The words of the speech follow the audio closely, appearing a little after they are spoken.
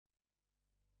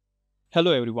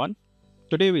Hello everyone.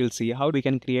 Today we'll see how we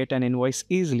can create an invoice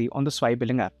easily on the Swipe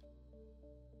Billing app.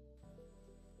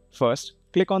 First,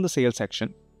 click on the Sales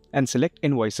section and select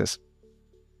Invoices.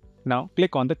 Now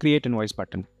click on the Create Invoice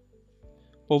button.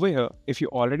 Over here, if you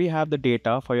already have the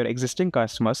data for your existing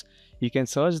customers, you can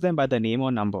search them by the name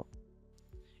or number.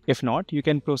 If not, you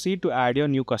can proceed to add your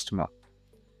new customer.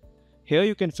 Here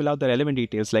you can fill out the relevant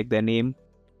details like their name,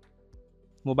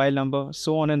 mobile number,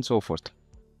 so on and so forth.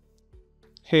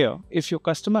 Here, if your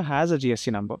customer has a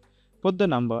GST number, put the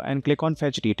number and click on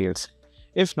Fetch Details.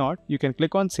 If not, you can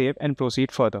click on Save and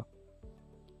proceed further.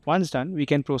 Once done, we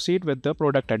can proceed with the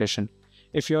product addition.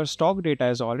 If your stock data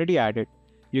is already added,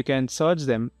 you can search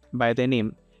them by their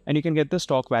name and you can get the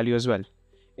stock value as well.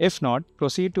 If not,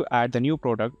 proceed to add the new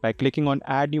product by clicking on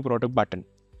Add New Product button.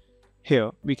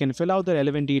 Here, we can fill out the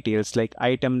relevant details like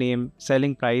item name,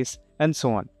 selling price, and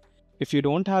so on. If you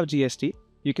don't have GST,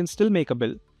 you can still make a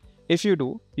bill. If you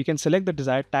do, you can select the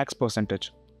desired tax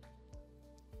percentage.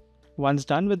 Once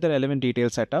done with the relevant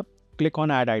details setup, click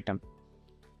on Add Item.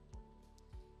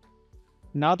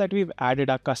 Now that we've added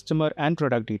our customer and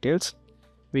product details,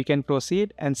 we can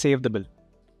proceed and save the bill.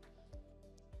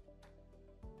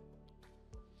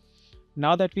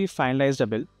 Now that we've finalized a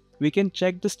bill, we can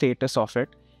check the status of it,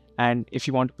 and if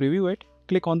you want to preview it,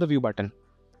 click on the View button.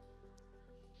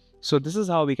 So this is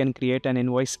how we can create an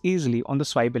invoice easily on the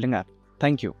Swipe Billing app.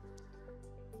 Thank you.